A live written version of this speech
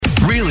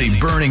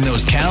burning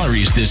those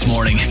calories this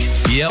morning?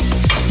 Yep,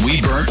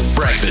 we burnt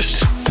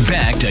breakfast.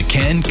 Back to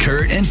Ken,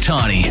 Kurt, and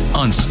Tawny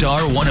on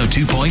Star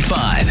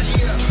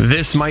 102.5.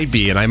 This might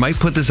be, and I might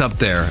put this up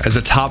there as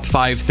a top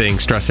 5 thing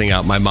stressing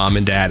out my mom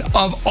and dad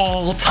of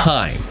all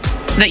time.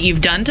 That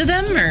you've done to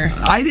them, or?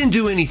 I didn't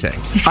do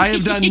anything. I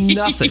have done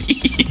nothing.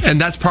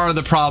 And that's part of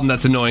the problem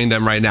that's annoying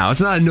them right now.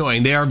 It's not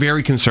annoying. They are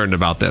very concerned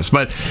about this.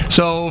 But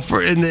so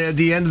in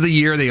the end of the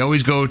year, they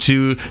always go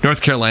to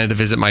North Carolina to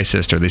visit my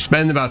sister. They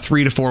spend about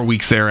 3 to 4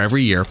 weeks there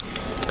every year.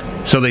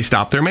 So they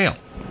stop their mail.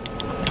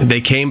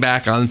 They came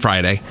back on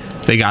Friday.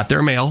 They got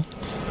their mail.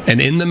 And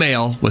in the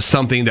mail was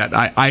something that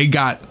I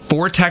got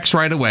 4 texts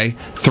right away,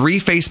 3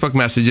 Facebook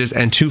messages,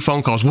 and 2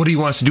 phone calls. What do you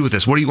want us to do with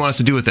this? What do you want us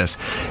to do with this?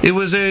 It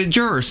was a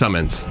juror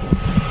summons.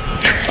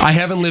 I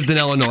haven't lived in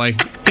Illinois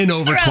in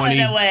over 20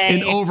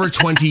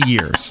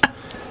 years.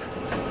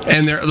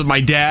 And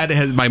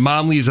my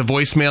mom leaves a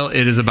voicemail.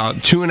 It is about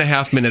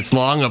 2.5 minutes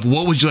long of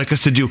what would you like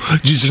us to do?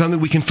 Is there something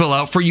we can fill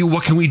out for you?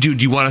 What can we do?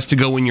 Do you want us to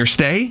go in your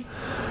stay?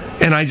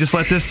 And I just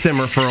let this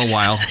simmer for a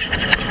while.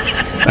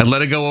 I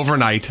let it go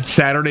overnight.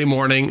 Saturday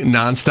morning,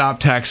 nonstop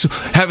text.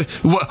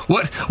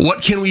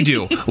 What can we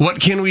do? What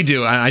can we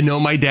do? I know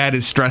my dad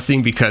is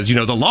stressing because,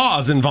 the law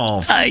is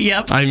involved.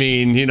 Yep. I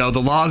mean,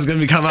 the law is going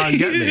to come out and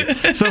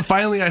get me. So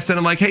finally I said,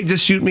 I'm like, hey,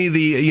 just shoot me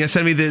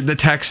send me the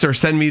text or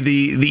send me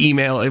the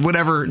email,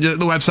 whatever, the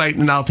website,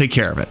 and I'll take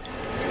care of it.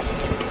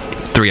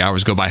 3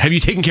 hours go by. Have you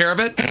taken care of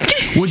it?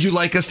 Would you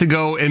like us to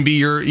go and be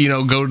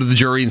go to the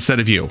jury instead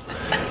of you?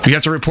 We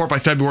have to report by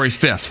February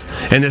 5th.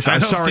 And this, I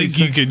don't think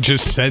you could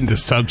just send a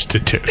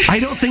substitute. I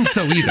don't think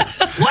so either.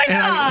 Why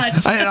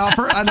not? I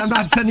offer, and I'm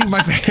not sending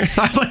my parents.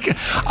 I'm like,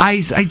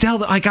 I tell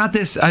them, I got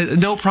this.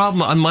 No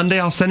problem. On Monday,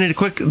 I'll send it a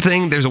quick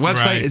thing. There's a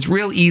website. Right. It's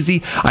real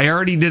easy. I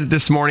already did it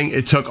this morning.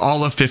 It took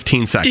all of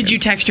 15 seconds. Did you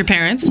text your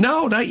parents?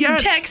 No, not yet.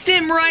 Text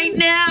him right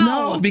now.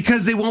 No,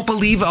 because they won't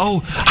believe.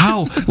 Oh,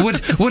 how?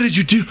 What did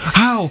you do?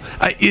 How?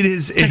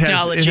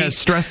 It has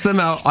stressed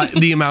them out.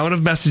 The amount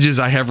of messages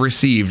I have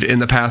received in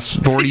the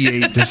past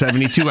 48 to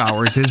 72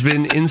 hours has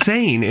been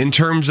insane in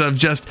terms of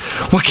just,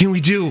 what can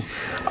we do?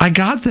 I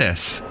got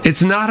this.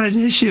 It's not an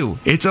issue.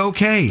 It's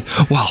okay.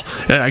 Well,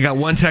 I got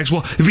one text.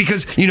 Well,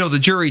 because the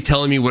jury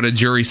telling me what a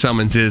jury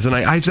summons is, and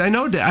I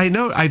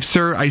know I've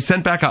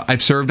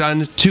served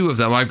on 2 of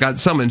them. I've got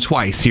summoned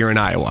twice here in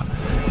Iowa.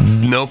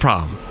 No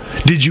problem.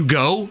 Did you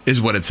go?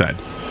 Is what it said.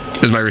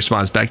 Is my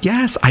response back.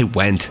 Yes, I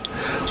went.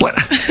 What?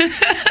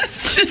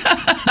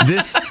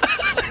 This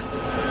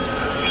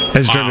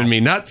has driven me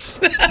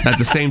nuts. At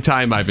the same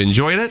time, I've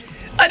enjoyed it.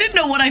 I didn't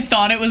know what I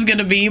thought it was going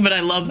to be, but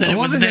I love that it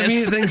was this.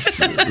 It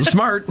wasn't anything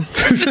smart.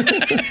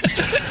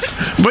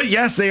 But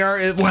yes, they are.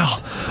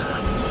 Well,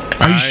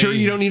 are you sure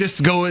you don't need us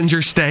to go in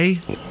your stay?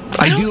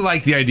 I do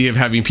like the idea of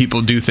having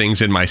people do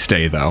things in my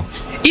stay, though.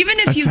 Even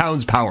if that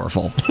sounds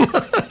powerful.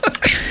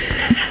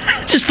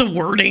 Just the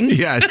wording.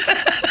 Yes.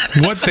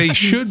 What they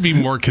should be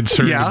more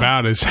concerned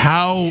about is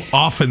how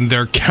often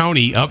their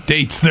county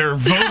updates their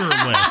voter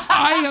list.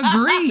 I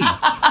agree.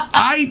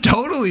 I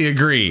totally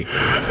agree.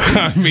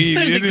 I mean,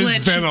 it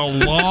has been a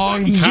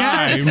long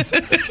time since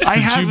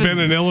you've been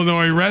an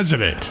Illinois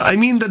resident. I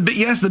mean,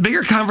 the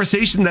bigger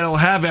conversation that I'll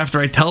have after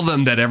I tell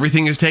them that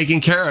everything is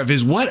taken care of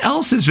is what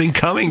else has been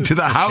coming to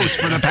the house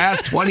for the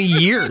past 20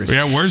 years.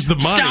 Yeah, where's the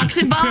money? Stocks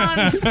and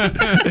bonds.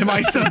 Am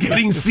I still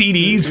getting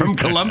CDs from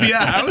Columbia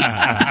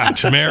House?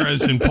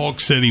 Tamara's in Polk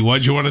City.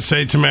 What'd you want to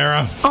say,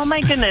 Tamara? Oh, my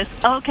goodness.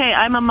 Okay,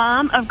 I'm a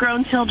mom of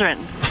grown children.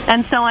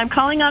 And so I'm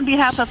calling on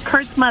behalf of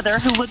Kurt's mother,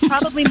 who would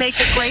probably make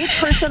a great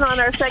person on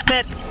our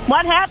segment.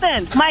 What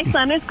happened? My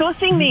son is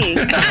ghosting me.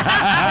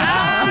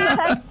 How many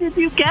texts did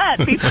you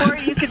get before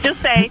you could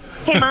just say,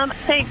 hey, Mom,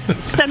 thanks.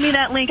 Send me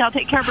that link. I'll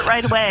take care of it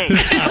right away.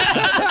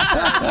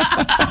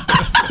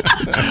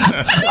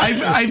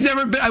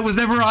 I was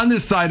never on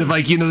this side of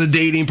the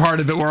dating part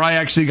of it where I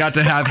actually got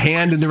to have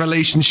hand in the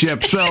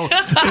relationship. So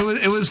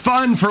it was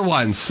fun for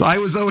once. I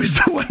was always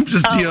the one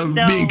just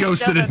being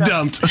ghosted and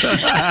dumped. All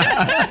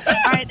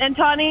right, and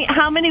Tawny,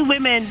 how many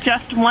women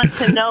just want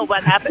to know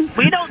what happened?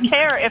 We don't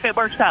care if it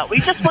works out. We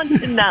just want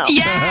to know.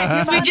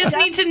 Yes, we just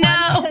need to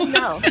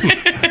know.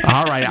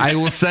 All right, I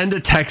will send a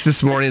text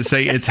this morning and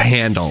say it's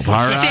handled.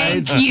 All right,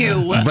 thank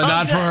you, but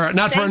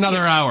not for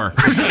another hour.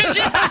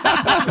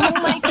 Oh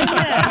my goodness.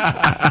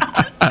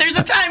 There's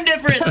a time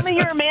difference. Tell me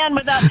you're a man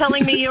without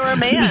telling me you're a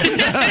man.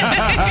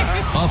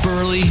 Up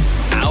early,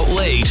 out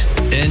late,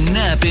 and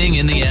napping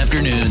in the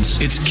afternoons.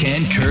 It's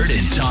Ken, Kurt,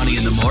 and Tawny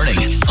in the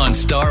morning on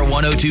Star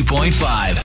 102.5.